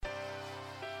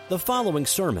The following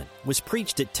sermon was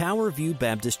preached at Tower View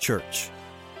Baptist Church.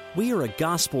 We are a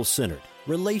gospel-centered,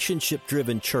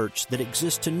 relationship-driven church that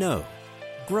exists to know,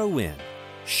 grow in,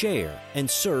 share, and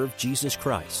serve Jesus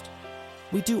Christ.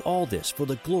 We do all this for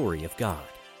the glory of God.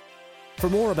 For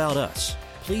more about us,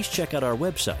 please check out our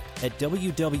website at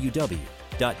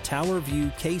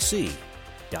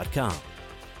www.towerviewkc.com.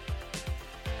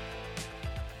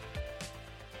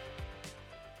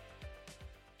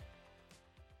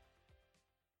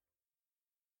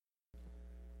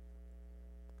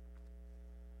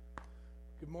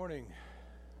 Good morning.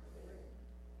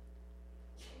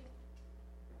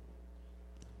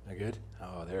 Am I good?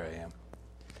 Oh, there I am.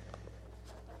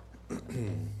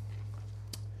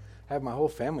 I have my whole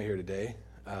family here today.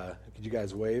 Could you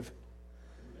guys wave?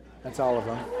 That's all of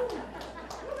them.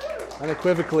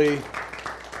 Unequivocally,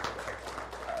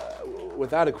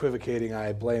 without equivocating,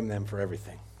 I blame them for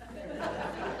everything.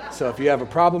 So if you have a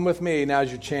problem with me,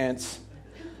 now's your chance.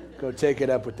 Go take it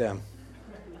up with them.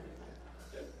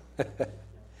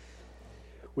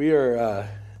 We are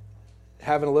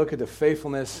having a look at the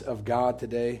faithfulness of God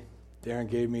today. Darren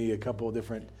gave me a couple of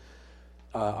different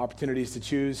opportunities to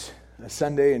choose a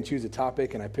Sunday and choose a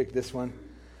topic, and I picked this one.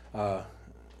 And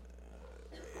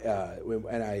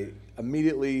I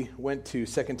immediately went to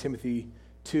 2 Timothy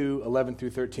 2:11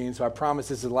 through 13. So I promise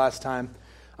this is the last time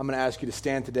I'm going to ask you to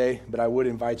stand today, but I would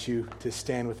invite you to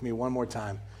stand with me one more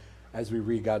time as we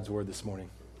read God's Word this morning.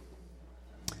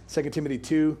 2 Timothy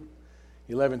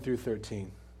 2:11 through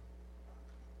 13.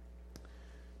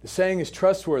 The saying is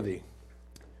trustworthy,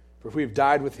 for if we have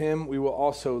died with him, we will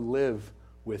also live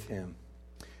with him.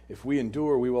 If we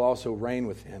endure, we will also reign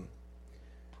with him.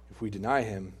 If we deny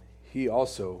him, he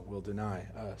also will deny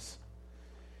us.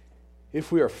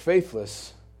 If we are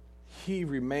faithless, he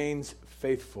remains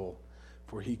faithful,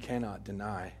 for he cannot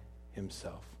deny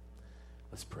himself.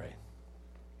 Let's pray.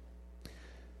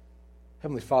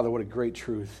 Heavenly Father, what a great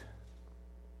truth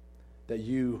that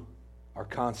you are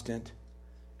constant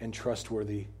and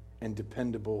trustworthy and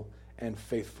dependable and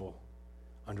faithful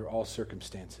under all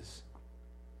circumstances.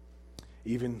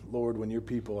 Even, Lord, when your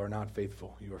people are not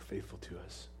faithful, you are faithful to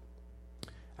us.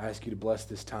 I ask you to bless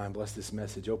this time, bless this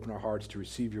message, open our hearts to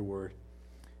receive your word.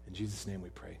 In Jesus' name we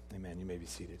pray. Amen. You may be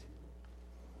seated.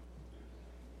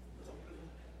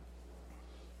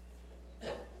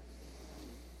 If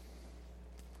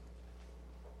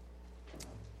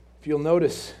you'll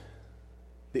notice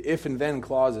the if and then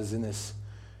clauses in this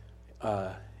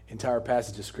entire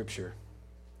passage of Scripture.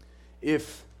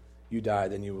 If you die,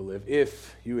 then you will live.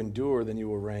 If you endure, then you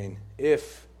will reign.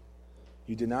 If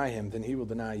you deny him, then he will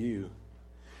deny you.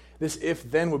 This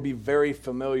if-then would be very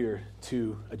familiar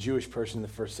to a Jewish person in the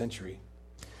first century,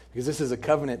 because this is a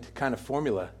covenant kind of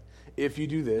formula. If you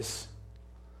do this,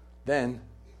 then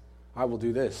I will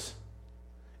do this.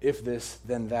 If this,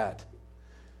 then that.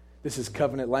 This is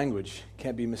covenant language.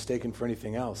 Can't be mistaken for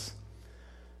anything else.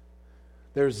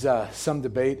 There's some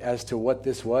debate as to what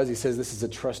this was. He says this is a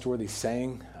trustworthy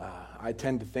saying. I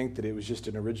tend to think that it was just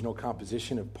an original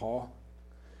composition of Paul,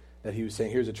 that he was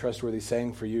saying, here's a trustworthy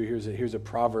saying for you. Here's a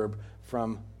proverb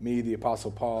from me, the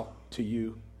Apostle Paul, to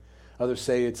you. Others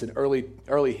say it's an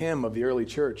early hymn of the early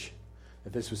church,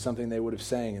 that this was something they would have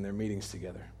sang in their meetings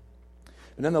together.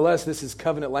 But nonetheless, this is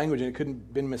covenant language, and it couldn't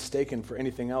have been mistaken for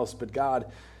anything else but God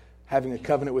having a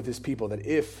covenant with his people, that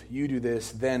if you do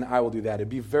this, then I will do that. It'd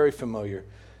be very familiar.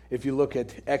 If you look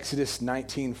at Exodus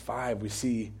 19:5, we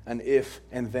see an if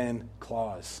and then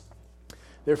clause.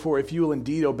 Therefore, if you will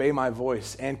indeed obey my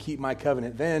voice and keep my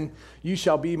covenant, then you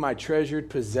shall be my treasured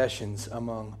possessions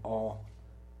among all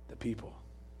the people.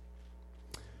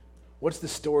 What's the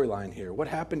storyline here? What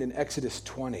happened in Exodus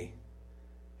 20?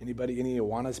 Anybody, any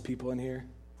Awanas people in here?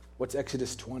 What's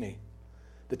Exodus 20?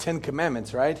 The 10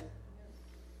 Commandments, right?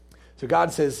 So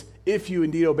God says, if you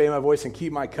indeed obey my voice and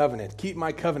keep my covenant. Keep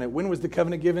my covenant. When was the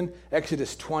covenant given?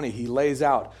 Exodus 20. He lays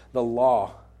out the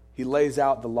law. He lays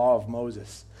out the law of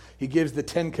Moses. He gives the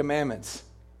 10 Commandments.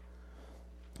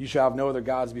 You shall have no other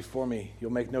gods before me.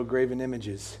 You'll make no graven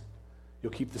images.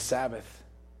 You'll keep the Sabbath.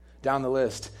 Down the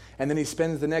list. And then he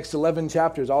spends the next 11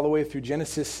 chapters all the way through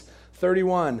Genesis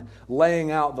 31 laying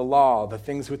out the law, the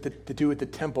things to do with the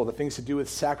temple, the things to do with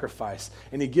sacrifice.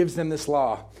 And he gives them this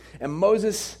law. And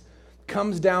Moses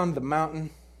comes down the mountain,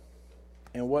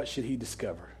 and what should he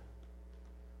discover?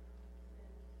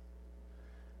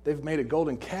 They've made a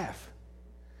golden calf.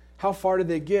 How far did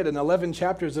they get? In 11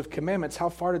 chapters of commandments, how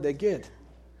far did they get?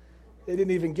 They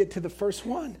didn't even get to the first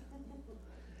one.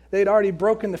 They had already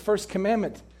broken the first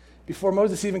commandment before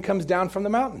Moses even comes down from the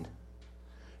mountain.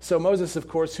 So Moses, of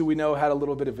course, who we know had a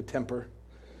little bit of a temper,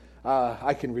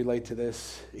 I can relate to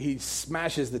this. He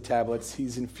smashes the tablets.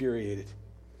 He's infuriated.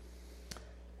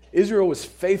 Israel was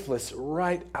faithless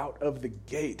right out of the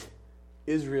gate.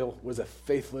 Israel was a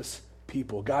faithless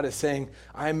people. God is saying,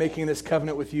 I am making this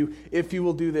covenant with you. If you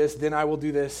will do this, then I will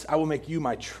do this. I will make you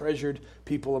my treasured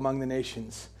people among the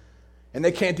nations. And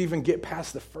they can't even get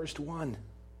past the first one.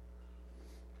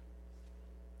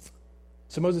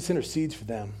 So Moses intercedes for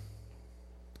them.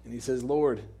 And he says,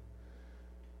 Lord,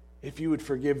 if you would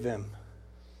forgive them,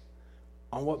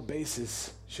 on what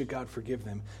basis should God forgive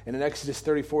them? And in Exodus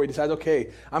 34, he decides,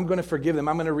 okay, I'm going to forgive them.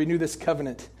 I'm going to renew this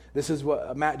covenant. This is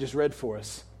what Matt just read for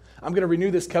us. I'm going to renew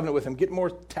this covenant with them. Get more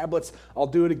tablets. I'll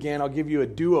do it again. I'll give you a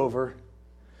do-over.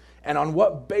 And on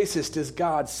what basis does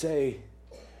God say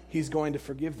he's going to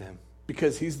forgive them?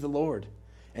 Because he's the Lord,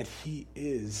 and he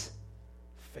is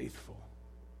faithful.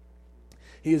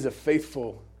 He is a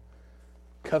faithful,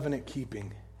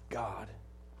 covenant-keeping God.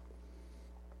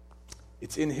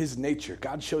 It's in his nature.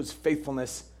 God shows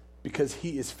faithfulness because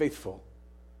he is faithful.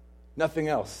 Nothing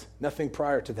else. Nothing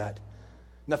prior to that.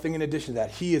 Nothing in addition to that.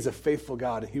 He is a faithful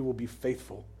God, and he will be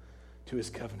faithful to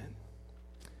his covenant.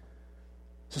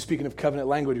 So speaking of covenant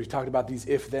language, we talked about these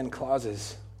if-then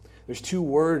clauses. There's two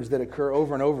words that occur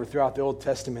over and over throughout the Old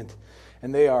Testament,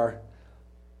 and they are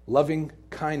loving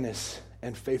kindness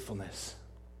and faithfulness.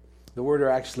 The word are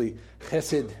actually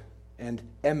chesed and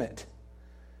emet.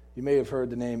 You may have heard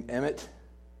the name Emet.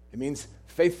 It means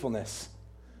faithfulness.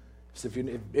 So if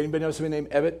anybody knows somebody named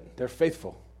Emet, they're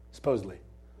faithful, supposedly.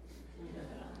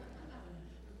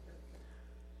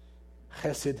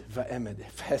 Chesed va'emet.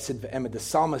 Chesed va'emet. The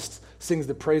psalmist sings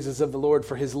the praises of the Lord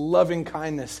for his loving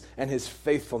kindness and his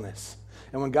faithfulness.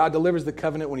 And when God delivers the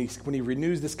covenant, when he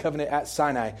renews this covenant at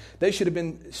Sinai, they should have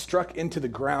been struck into the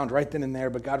ground right then and there,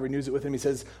 but God renews it with him. He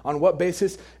says, on what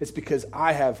basis? It's because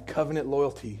I have covenant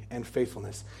loyalty and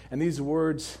faithfulness. And these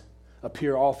words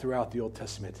appear all throughout the Old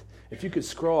Testament. If you could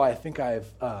scroll, I think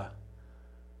I've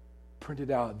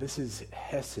printed out, this is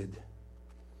Hesed.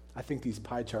 I think these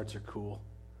pie charts are cool.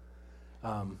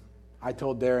 I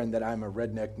told Darren that I'm a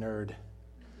redneck nerd,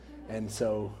 and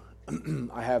so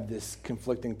I have this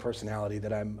conflicting personality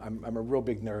that I'm a real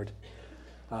big nerd,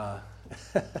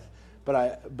 but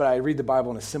I read the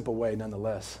Bible in a simple way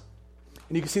nonetheless.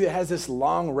 And you can see that it has this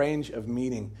long range of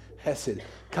meaning: Hesed,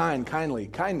 kind, kindly,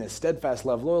 kindness, steadfast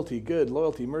love, loyalty, good,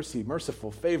 loyalty, mercy,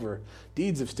 merciful, favor,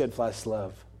 deeds of steadfast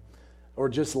love, or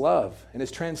just love. And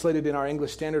it's translated in our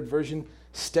English Standard Version,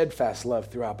 steadfast love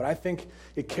throughout. But I think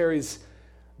it carries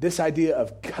this idea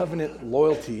of covenant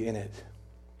loyalty in it.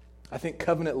 I think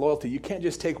covenant loyalty, you can't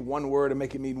just take one word and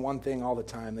make it mean one thing all the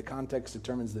time. The context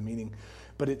determines the meaning.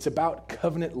 But it's about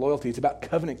covenant loyalty. It's about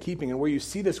covenant keeping. And where you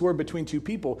see this word between two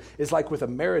people is like with a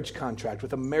marriage contract,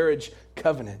 with a marriage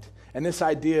covenant. And this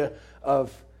idea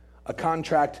of a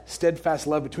contract, steadfast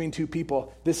love between two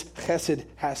people, this chesed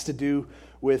has to do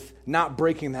with not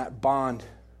breaking that bond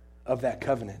of that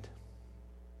covenant.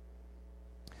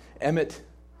 Emet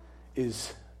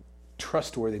is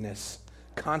trustworthiness,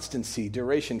 constancy,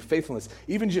 duration, faithfulness,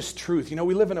 even just truth. You know,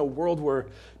 we live in a world where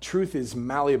truth is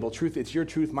malleable. Truth, it's your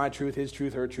truth, my truth, his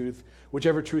truth, her truth,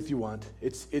 whichever truth you want.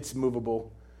 It's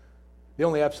movable. The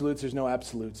only absolutes, there's no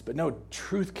absolutes. But no,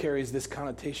 truth carries this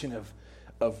connotation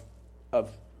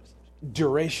of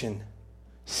duration,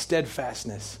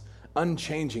 steadfastness,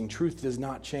 unchanging. Truth does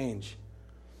not change.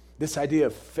 This idea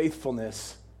of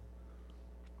faithfulness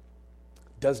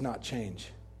does not change.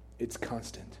 It's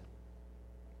constant.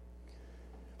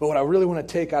 But what I really want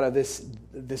to take out of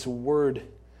this word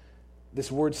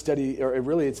study, or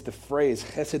really it's the phrase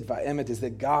chesed va'emet, is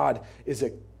that God is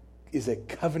a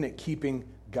covenant-keeping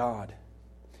God.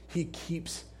 He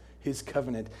keeps his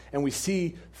covenant. And we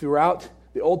see throughout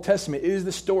the Old Testament, it is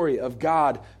the story of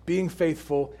God being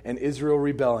faithful and Israel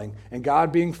rebelling, and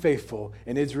God being faithful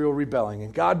and Israel rebelling,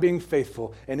 and God being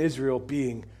faithful and Israel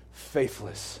being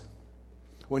faithless.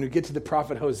 When we get to the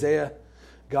prophet Hosea,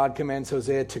 God commands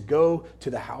Hosea to go to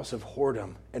the house of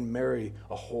whoredom and marry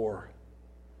a whore,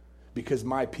 because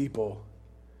my people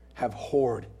have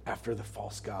whored after the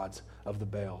false gods of the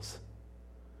Baals.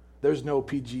 There's no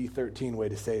PG-13 way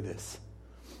to say this.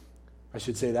 I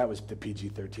should say that was the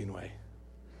PG-13 way.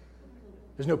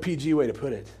 There's no PG way to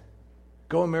put it.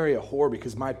 Go and marry a whore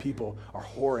because my people are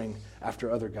whoring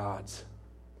after other gods.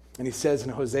 And he says in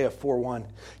Hosea 4:1,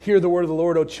 hear the word of the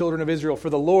Lord, O children of Israel, for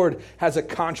the Lord has a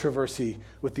controversy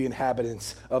with the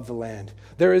inhabitants of the land.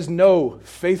 There is no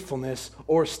faithfulness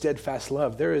or steadfast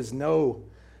love. There is no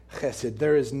chesed.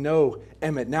 There is no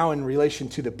emet. Now in relation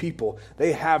to the people,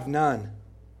 they have none.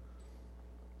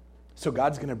 So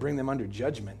God's going to bring them under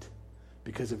judgment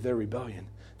because of their rebellion.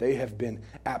 they have been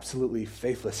absolutely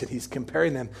faithless. And he's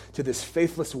comparing them to this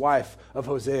faithless wife of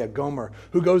Hosea, Gomer,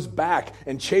 who goes back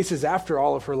and chases after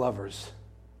all of her lovers.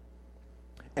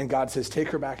 And God says, take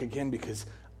her back again because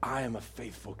I am a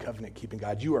faithful covenant-keeping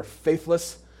God. You are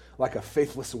faithless like a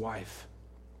faithless wife,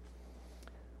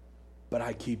 but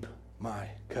I keep my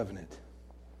covenant.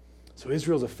 So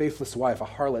Israel's a faithless wife, a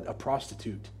harlot, a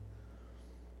prostitute.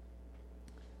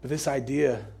 But this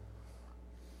idea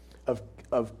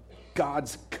of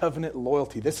God's covenant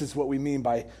loyalty, this is what we mean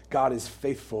by God is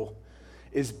faithful,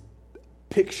 is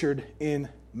pictured in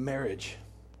marriage.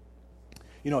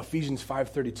 You know, Ephesians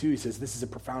 5:32, he says this is a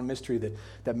profound mystery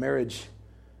that marriage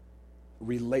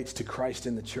relates to Christ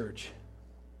in the church.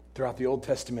 Throughout the Old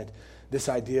Testament, this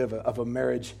idea of a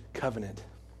marriage covenant.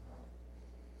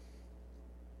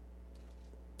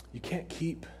 You can't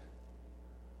keep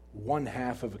one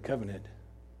half of a covenant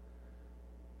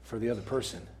for the other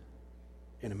person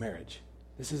in a marriage.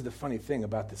 This is the funny thing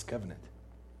about this covenant.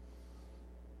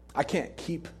 I can't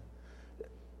keep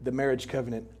the marriage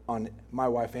covenant on my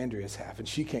wife Andrea's half, and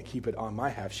she can't keep it on my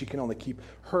half. She can only keep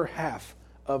her half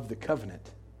of the covenant.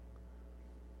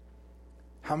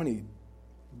 How many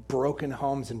broken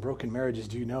homes and broken marriages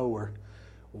do you know where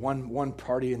one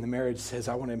party in the marriage says,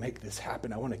 I want to make this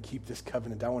happen. I want to keep this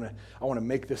covenant. I want to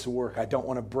make this work. I don't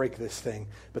want to break this thing.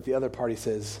 But the other party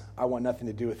says, I want nothing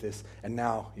to do with this. And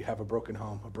now you have a broken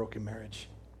home, a broken marriage.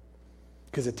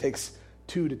 Because it takes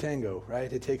two to tango,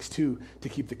 right? It takes two to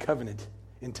keep the covenant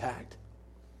intact.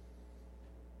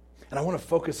 And I want to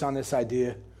focus on this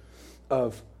idea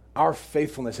of our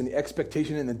faithfulness and the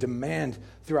expectation and the demand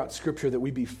throughout Scripture that we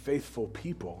be faithful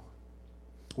people.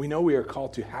 We know we are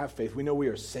called to have faith. We know we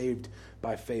are saved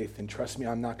by faith. And trust me,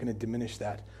 I'm not going to diminish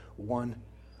that one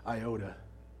iota.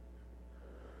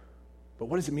 But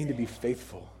what does it mean to be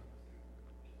faithful?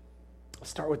 Let's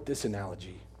start with this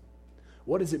analogy.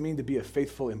 What does it mean to be a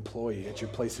faithful employee at your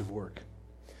place of work?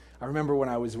 I remember when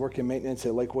I was working maintenance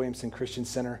at Lake Williamson Christian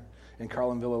Center in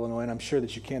Carlinville, Illinois, and I'm sure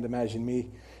that you can't imagine me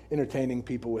entertaining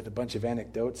people with a bunch of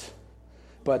anecdotes.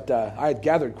 But I had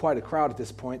gathered quite a crowd at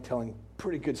this point, telling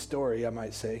pretty good story, I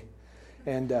might say.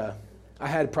 And I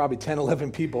had probably 10,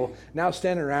 11 people now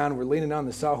standing around. We're leaning on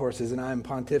the sawhorses, and I'm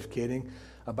pontificating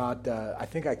about, I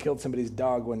think I killed somebody's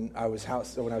dog when I was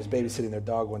babysitting their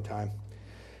dog one time.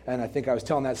 And I think I was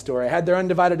telling that story. I had their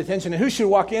undivided attention, and who should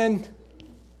walk in?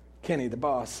 Kenny, the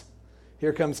boss.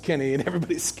 Here comes Kenny, and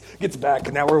everybody gets back,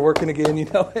 and now we're working again, you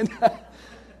know. And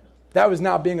that was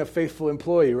not being a faithful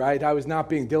employee, right? I was not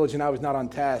being diligent. I was not on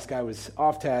task. I was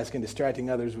off task and distracting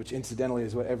others, which incidentally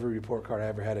is what every report card I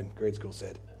ever had in grade school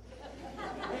said.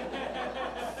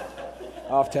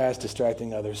 Off task,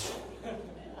 distracting others.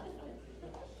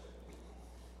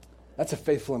 That's a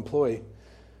faithful employee.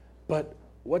 But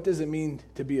what does it mean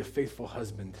to be a faithful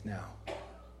husband now?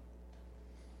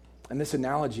 And this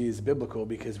analogy is biblical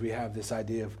because we have this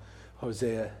idea of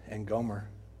Hosea and Gomer.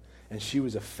 And she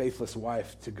was a faithless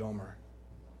wife to Gomer.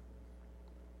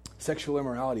 Sexual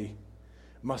immorality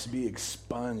must be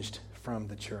expunged from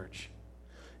the church.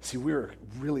 See, we're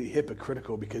really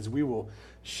hypocritical because we will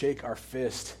shake our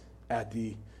fist at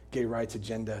the gay rights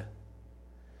agenda.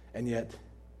 And yet,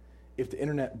 if the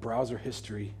internet browser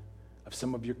history of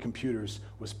some of your computers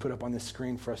was put up on this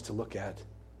screen for us to look at,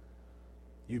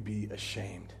 you'd be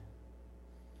ashamed.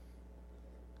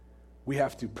 We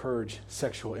have to purge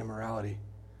sexual immorality.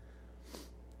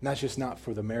 And that's just not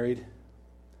for the married,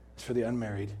 it's for the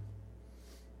unmarried.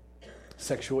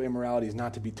 Sexual immorality is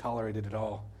not to be tolerated at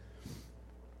all.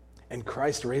 And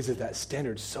Christ raises that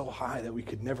standard so high that we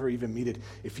could never even meet it.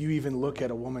 If you even look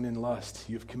at a woman in lust,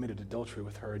 you've committed adultery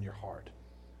with her in your heart.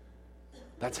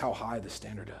 That's how high the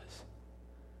standard is.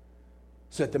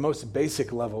 So at the most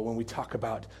basic level, when we talk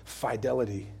about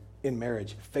fidelity in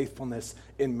marriage, faithfulness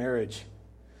in marriage,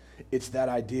 it's that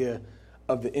idea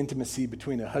of the intimacy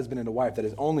between a husband and a wife that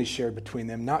is only shared between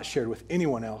them, not shared with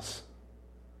anyone else.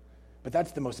 But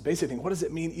that's the most basic thing. What does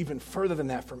it mean even further than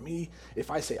that? For me, if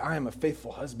I say I am a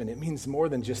faithful husband, it means more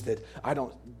than just that I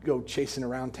don't go chasing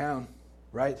around town,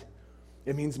 right?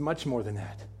 It means much more than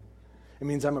that. It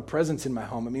means I'm a presence in my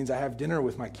home. It means I have dinner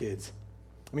with my kids.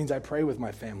 It means I pray with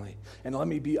my family. And let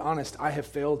me be honest, I have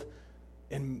failed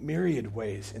in myriad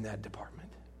ways in that department.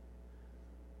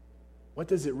 What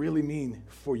does it really mean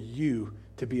for you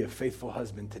to be a faithful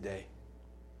husband today?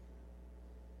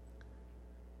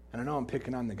 And I know I'm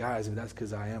picking on the guys, but that's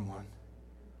because I am one.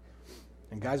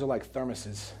 And guys are like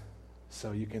thermoses,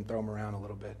 so you can throw them around a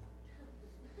little bit.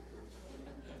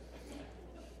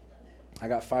 I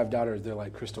got 5 daughters, they're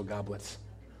like crystal goblets.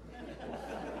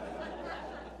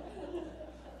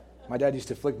 My dad used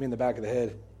to flick me in the back of the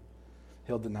head.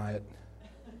 He'll deny it.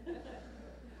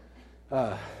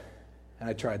 And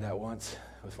I tried that once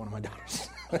with one of my daughters.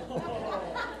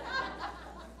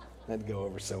 That didn't go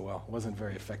over so well. It wasn't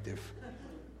very effective.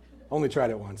 Only tried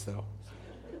it once, though.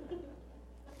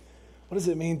 What does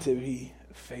it mean to be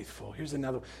faithful? Here's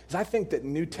another one. I think that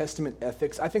New Testament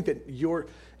ethics, I think that your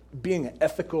being an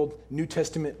ethical New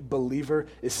Testament believer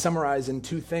is summarized in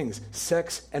two things: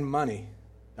 sex and money.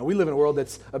 Now, we live in a world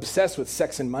that's obsessed with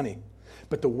sex and money.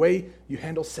 But the way you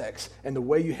handle sex and the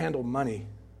way you handle money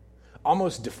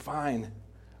almost encapsulate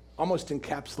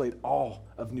all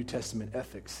of New Testament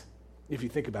ethics, if you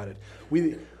think about it.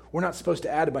 We're not supposed to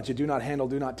add a bunch of do not handle,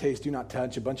 do not taste, do not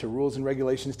touch, a bunch of rules and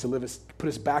regulations to put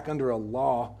us back under a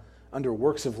law, under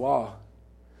works of law.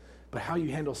 But how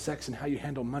you handle sex and how you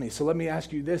handle money. So let me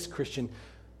ask you this, Christian.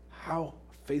 How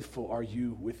faithful are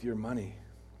you with your money?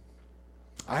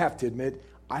 I have to admit,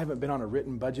 I haven't been on a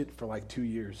written budget for like 2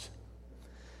 years.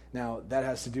 Now, that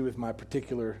has to do with my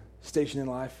particular station in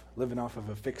life, living off of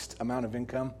a fixed amount of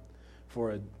income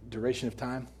for a duration of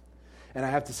time. And I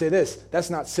have to say this, that's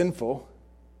not sinful.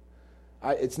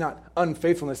 It's not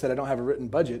unfaithfulness that I don't have a written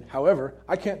budget. However,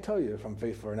 I can't tell you if I'm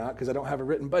faithful or not because I don't have a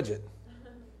written budget.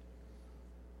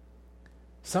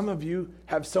 Some of you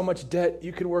have so much debt,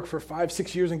 you could work for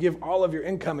 5-6 years and give all of your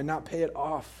income and not pay it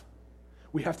off.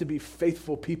 We have to be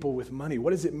faithful people with money. What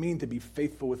does it mean to be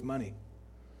faithful with money?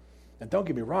 And don't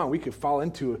get me wrong, we could fall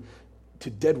into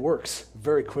dead works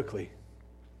very quickly.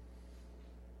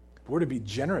 We're to be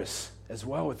generous as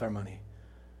well with our money.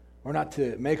 We're not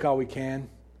to make all we can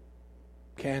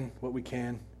what we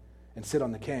can, and sit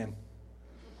on the can.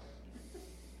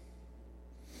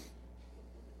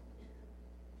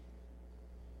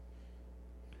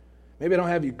 Maybe I don't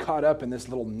have you caught up in this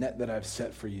little net that I've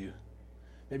set for you.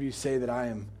 Maybe you say that I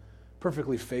am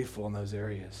perfectly faithful in those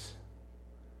areas.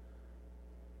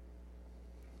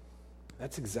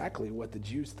 That's exactly what the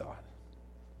Jews thought.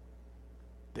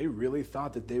 They really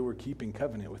thought that they were keeping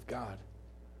covenant with God.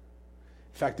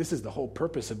 In fact, this is the whole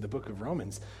purpose of the book of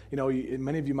Romans. You know,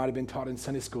 many of you might have been taught in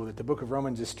Sunday school that the book of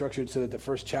Romans is structured so that the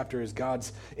first chapter is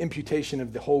God's imputation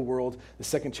of the whole world. The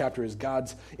second chapter is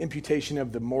God's imputation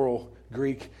of the moral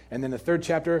Greek. And then the third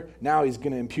chapter, now he's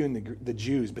going to impugn the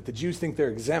Jews. But the Jews think they're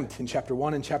exempt in chapter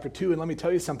 1 and chapter 2. And let me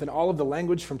tell you something, all of the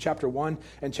language from chapter 1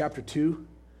 and chapter 2,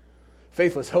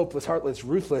 faithless, hopeless, heartless,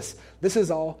 ruthless, this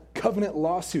is all covenant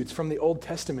lawsuits from the Old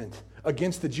Testament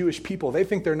against the Jewish people. They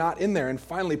think they're not in there. And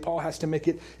finally, Paul has to make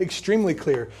it extremely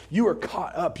clear. You are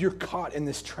caught up. You're caught in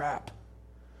this trap.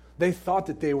 They thought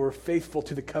that they were faithful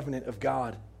to the covenant of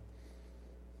God,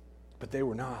 but they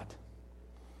were not.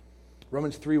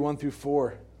 Romans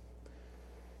 3:1-4.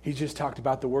 He just talked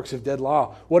about the works of dead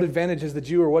law. What advantage is the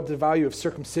Jew, or what the value of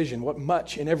circumcision? What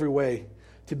much in every way?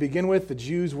 To begin with, the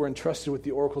Jews were entrusted with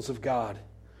the oracles of God.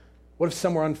 What if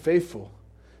some were unfaithful?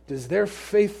 Does their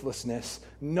faithlessness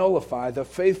nullify the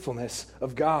faithfulness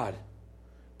of God?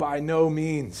 By no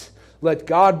means. Let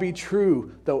God be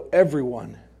true, though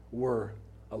everyone were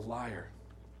a liar.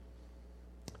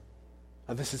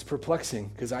 Now, this is perplexing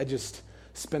because I just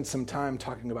spent some time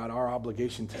talking about our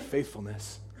obligation to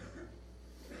faithfulness.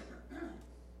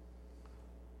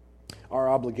 Our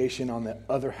obligation on the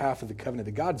other half of the covenant.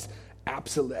 That God's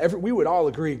absolutely, we would all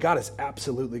agree God is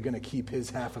absolutely going to keep his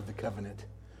half of the covenant.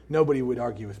 Nobody would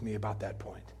argue with me about that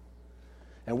point.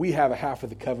 And we have a half of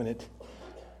the covenant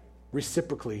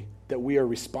reciprocally that we are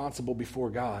responsible before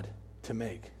God to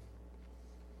make.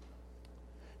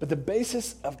 But the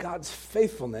basis of God's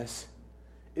faithfulness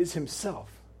is himself.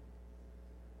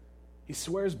 He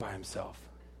swears by himself.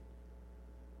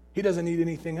 He doesn't need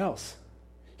anything else.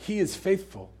 He is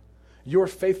faithful. Your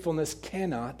faithfulness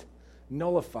cannot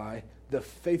nullify the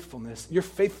faithfulness. Your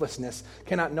faithlessness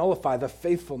cannot nullify the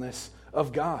faithfulness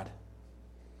of God.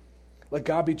 Let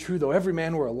God be true, though every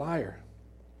man were a liar.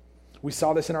 We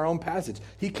saw this in our own passage.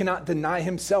 He cannot deny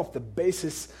himself. The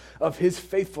basis of his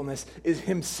faithfulness is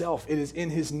himself. It is in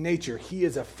his nature. He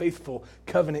is a faithful,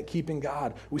 covenant-keeping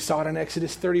God. We saw it in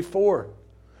Exodus 34.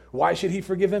 Why should he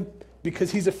forgive him?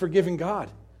 Because he's a forgiving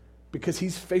God. Because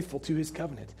he's faithful to his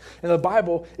covenant. And the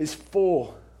Bible is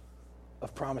full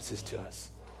of promises to us.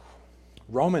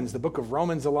 Romans, the book of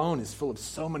Romans alone is full of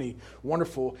so many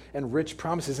wonderful and rich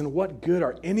promises. And what good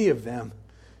are any of them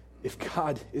if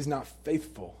God is not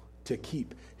faithful to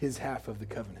keep his half of the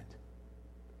covenant?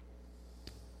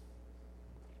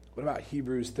 What about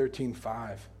Hebrews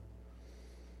 13:5?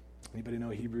 Anybody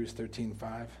know Hebrews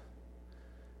 13:5?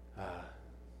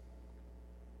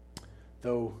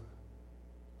 Though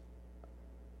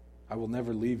I will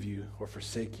never leave you or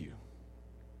forsake you.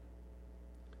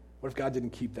 What if God didn't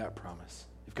keep that promise?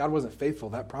 If God wasn't faithful,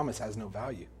 that promise has no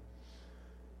value.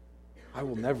 I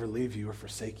will never leave you or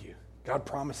forsake you. God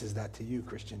promises that to you,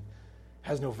 Christian.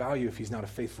 Has no value if he's not a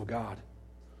faithful God.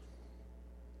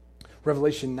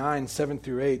 Revelation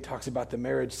 9:7-8 talks about the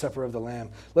marriage supper of the Lamb.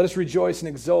 Let us rejoice and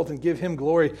exult and give him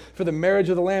glory, for the marriage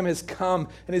of the Lamb has come,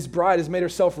 and his bride has made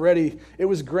herself ready. It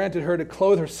was granted her to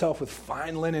clothe herself with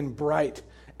fine linen, bright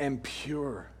and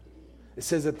pure. It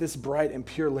says that this bright and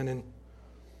pure linen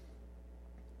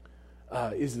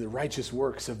is the righteous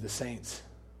works of the saints.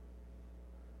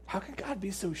 How can God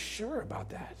be so sure about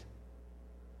that?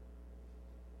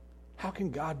 How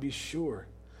can God be sure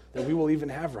that we will even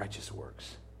have righteous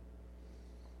works?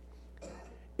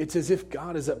 It's as if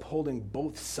God is upholding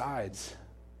both sides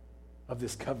of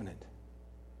this covenant.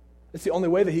 It's the only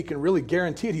way that he can really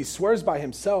guarantee it. He swears by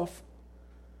himself,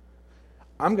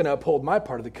 I'm going to uphold my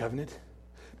part of the covenant.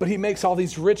 But he makes all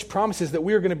these rich promises that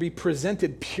we are going to be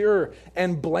presented pure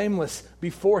and blameless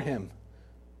before him.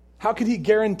 How can he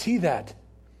guarantee that?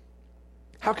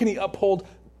 How can he uphold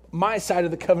my side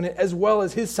of the covenant as well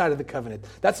as his side of the covenant?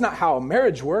 That's not how a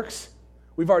marriage works.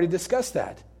 We've already discussed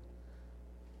that.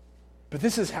 But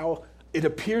this is how it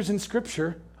appears in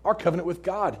Scripture our covenant with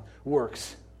God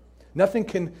works. Nothing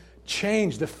can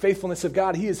change the faithfulness of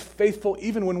God. He is faithful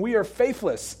even when we are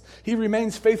faithless. He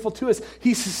remains faithful to us.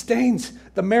 He sustains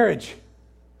the marriage.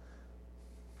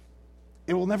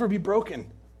 It will never be broken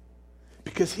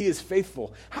because he is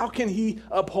faithful. How can he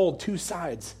uphold two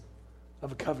sides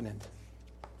of a covenant?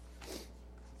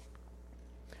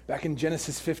 Back in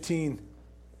Genesis 15,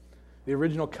 the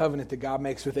original covenant that God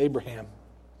makes with Abraham.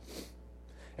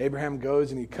 Abraham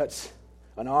goes and he cuts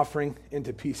an offering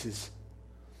into pieces.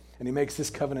 And he makes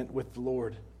this covenant with the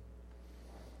Lord.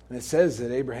 And it says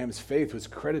that Abraham's faith was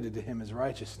credited to him as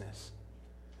righteousness.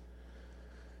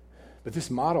 But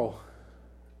this model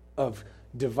of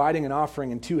dividing an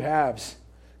offering in two halves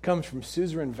comes from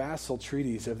suzerain vassal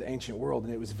treaties of the ancient world.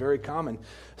 And it was very common.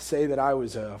 Say that I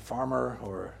was a farmer,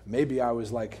 or maybe I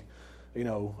was like,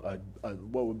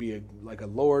 what would be like a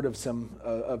lord of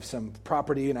some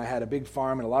property, and I had a big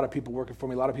farm and a lot of people working for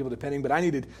me, a lot of people depending, but I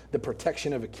needed the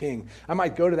protection of a king. I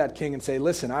might go to that king and say,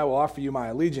 listen, I will offer you my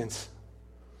allegiance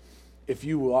if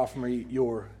you will offer me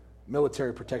your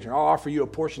military protection. I'll offer you a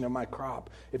portion of my crop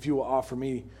if you will offer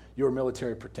me your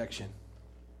military protection.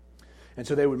 And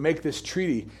so they would make this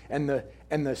treaty, and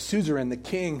the suzerain, the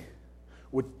king,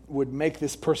 would make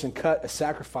this person cut a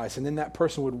sacrifice, and then that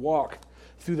person would walk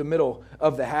through the middle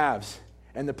of the halves.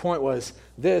 And the point was,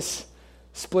 this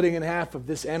splitting in half of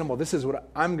this animal, this is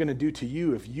what I'm going to do to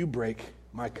you if you break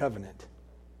my covenant.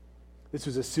 This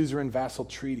was a suzerain vassal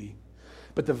treaty.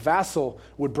 But the vassal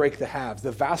would break the halves.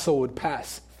 The vassal would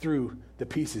pass through the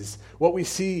pieces. What we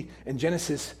see in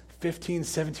Genesis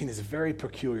 15:17 is very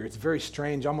peculiar. It's very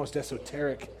strange, almost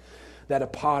esoteric, that a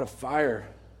pot of fire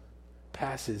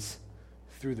passes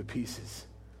through the pieces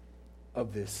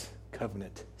of this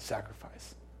covenant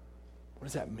sacrifice. What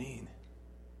does that mean?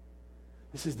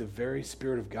 This is the very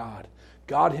Spirit of God.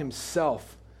 God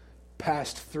himself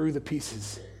passed through the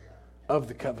pieces of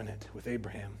the covenant with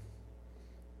Abraham.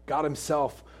 God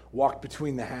himself walked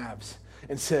between the halves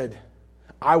and said,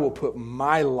 I will put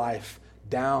my life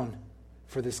down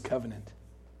for this covenant.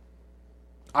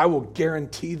 I will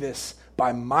guarantee this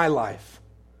by my life.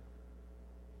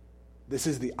 This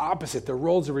is the opposite. The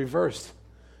roles are reversed.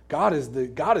 God is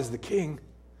the king.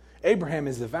 Abraham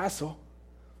is the vassal.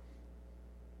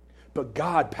 But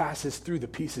God passes through the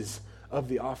pieces of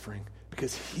the offering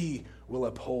because he will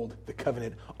uphold the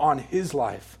covenant on his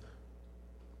life.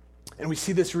 And we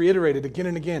see this reiterated again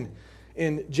and again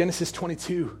in Genesis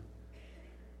 22.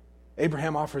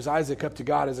 Abraham offers Isaac up to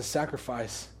God as a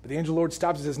sacrifice. But the angel Lord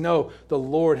stops and says, no, the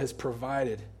Lord has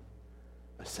provided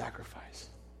a sacrifice.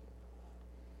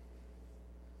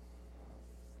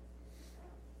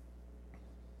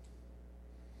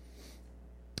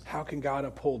 How can God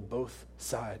uphold both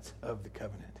sides of the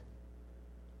covenant?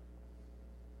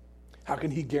 How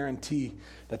can he guarantee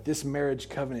that this marriage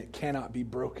covenant cannot be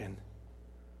broken?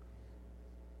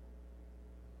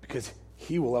 Because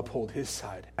he will uphold his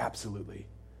side, absolutely.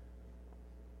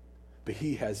 But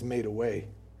he has made a way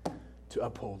to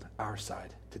uphold our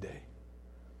side today.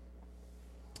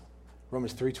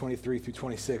 Romans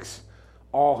 3:23-26,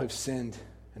 all have sinned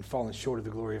and fallen short of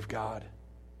the glory of God.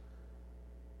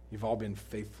 You've all been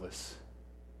faithless.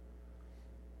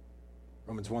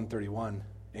 Romans 1:31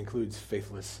 includes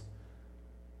faithless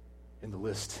in the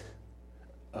list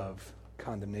of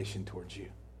condemnation towards you.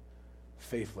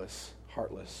 Faithless,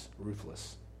 heartless,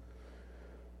 ruthless.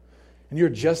 And you're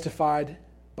justified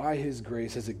by his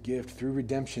grace as a gift through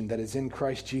redemption that is in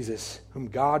Christ Jesus, whom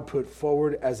God put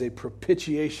forward as a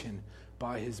propitiation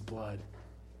by his blood.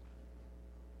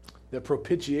 The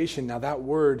propitiation, now that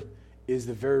word is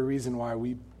the very reason why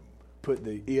we put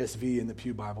the ESV in the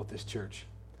Pew Bible at this church.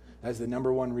 That's the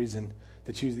number one reason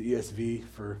to choose the ESV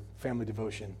for family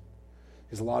devotion,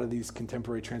 because a lot of these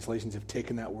contemporary translations have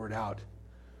taken that word out.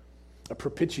 A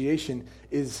propitiation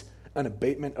is an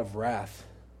abatement of wrath.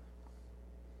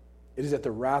 It is that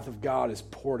the wrath of God is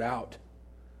poured out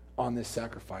on this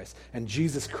sacrifice. And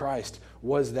Jesus Christ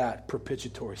was that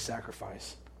propitiatory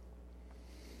sacrifice.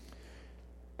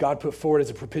 God put forward as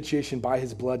a propitiation by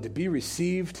his blood to be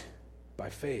received by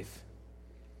faith.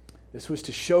 This was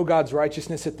to show God's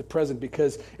righteousness at the present,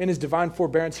 because in his divine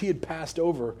forbearance he had passed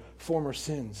over former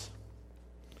sins.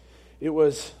 It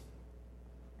was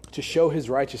to show his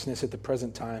righteousness at the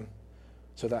present time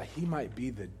so that he might be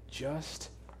the just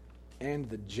and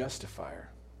the justifier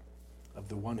of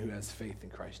the one who has faith in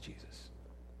Christ Jesus.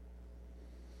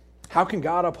 How can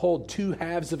God uphold two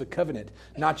halves of a covenant,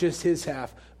 not just his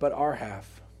half, but our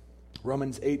half?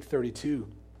 Romans 8:32.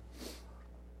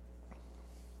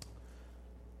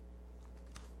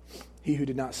 He who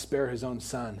did not spare his own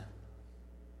son,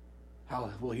 how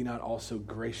will he not also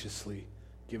graciously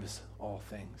give us all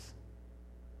things?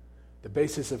 The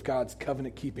basis of God's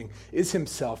covenant keeping is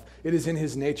himself. It is in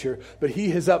his nature, but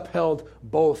he has upheld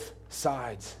both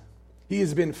sides. He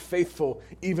has been faithful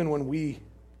even when we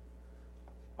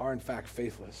are in fact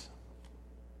faithless.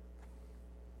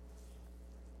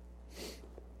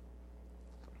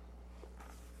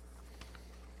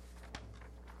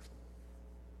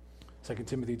 2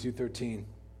 Timothy 2:13.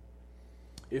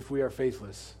 If we are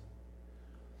faithless,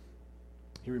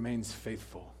 he remains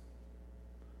faithful,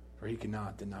 for he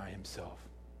cannot deny himself.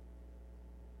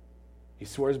 He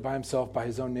swears by himself, by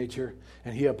his own nature,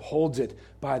 and he upholds it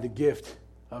by the gift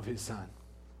of his Son.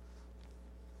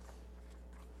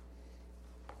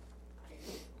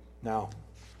 Now,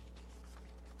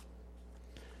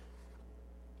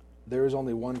 there is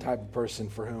only one type of person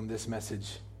for whom this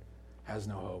message has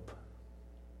no hope.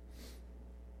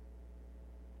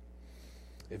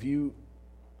 If you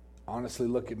honestly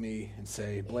look at me and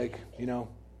say, Blake,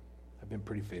 I've been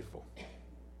pretty faithful.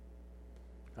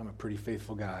 I'm a pretty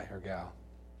faithful guy or gal.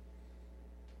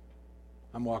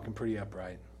 I'm walking pretty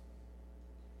upright.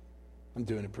 I'm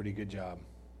doing a pretty good job.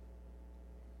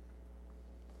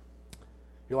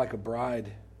 You're like a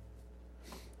bride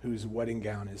whose wedding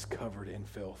gown is covered in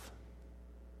filth,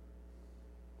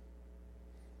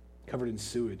 covered in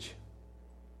sewage.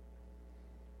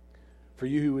 For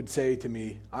you who would say to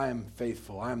me, I am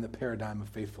faithful, I am the paradigm of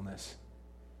faithfulness.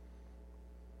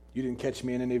 You didn't catch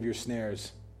me in any of your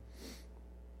snares.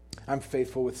 I'm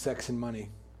faithful with sex and money.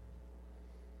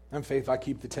 I'm faithful, I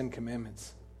keep the 10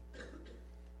 Commandments.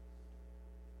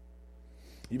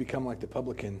 You become like the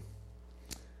publican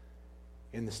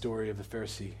in the story of the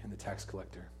Pharisee and the tax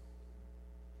collector.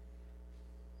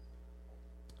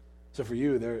 So for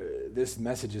you, this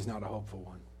message is not a hopeful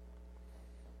one.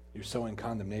 You're sowing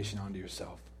condemnation onto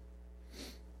yourself.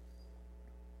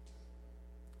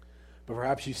 But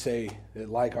perhaps you say that,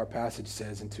 like our passage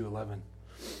says in 2:11,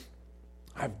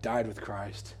 I've died with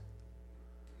Christ.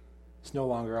 It's no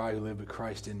longer I who live, but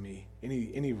Christ in me.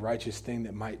 Any righteous thing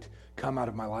that might come out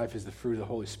of my life is the fruit of the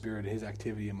Holy Spirit and his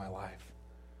activity in my life.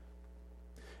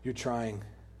 You're trying.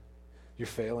 You're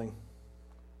failing.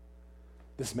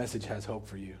 This message has hope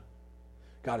for you.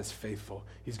 God is faithful.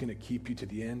 He's going to keep you to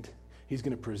the end. He's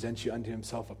going to present you unto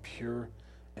himself a pure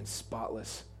and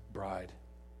spotless bride.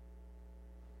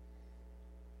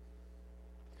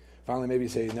 Finally, maybe you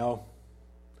say, no,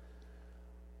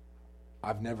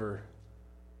 I've never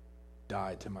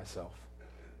died to myself.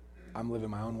 I'm living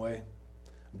my own way.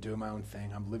 I'm doing my own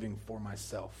thing. I'm living for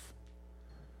myself.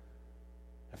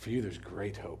 And for you, there's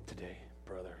great hope today,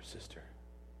 brother or sister.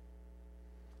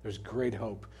 There's great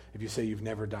hope if you say you've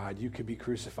never died. You could be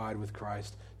crucified with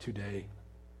Christ today.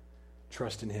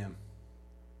 Trust in him.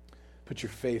 Put your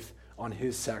faith on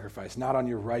his sacrifice, not on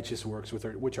your righteous works,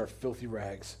 which are filthy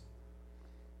rags,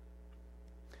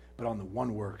 but on the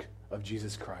one work of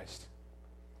Jesus Christ,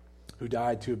 who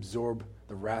died to absorb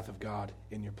the wrath of God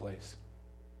in your place.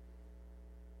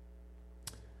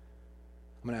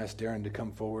 I'm going to ask Darren to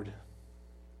come forward,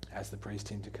 ask the praise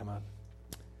team to come up,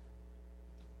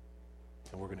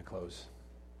 and we're going to close.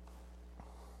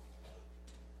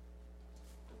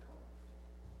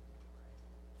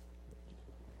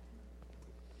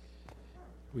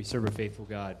 We serve a faithful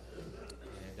God,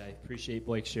 and I appreciate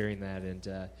Blake sharing that.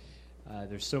 And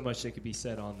There's so much that could be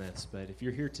said on this, but if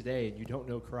you're here today and you don't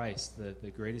know Christ,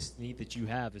 the greatest need that you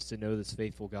have is to know this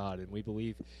faithful God. And we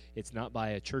believe it's not by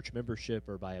a church membership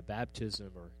or by a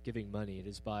baptism or giving money. It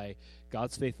is by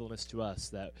God's faithfulness to us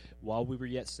that while we were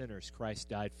yet sinners, Christ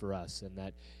died for us, and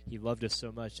that he loved us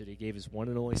so much that he gave his one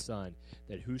and only Son,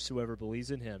 that whosoever believes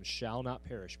in him shall not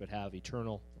perish but have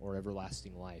eternal or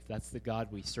everlasting life. That's the God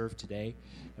we serve today,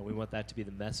 and we want that to be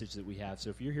the message that we have. So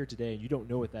if you're here today and you don't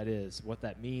know what that is, what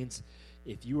that means,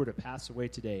 if you were to pass away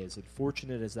today, as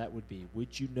unfortunate as that would be,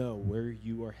 would you know where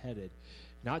you are headed?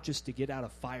 Not just to get out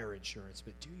of fire insurance,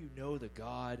 but do you know the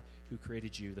God who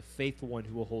created you, the faithful one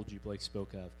who will hold you, Blake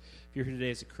spoke of? If you're here today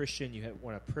as a Christian, you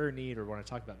want a prayer need or want to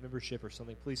talk about membership or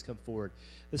something, please come forward.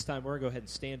 This time we're going to go ahead and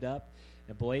stand up.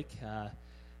 And Blake,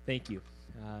 thank you.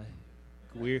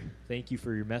 Thank you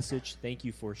for your message. Thank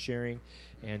you for sharing.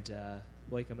 And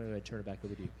Blake, I'm going to turn it back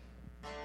over to you.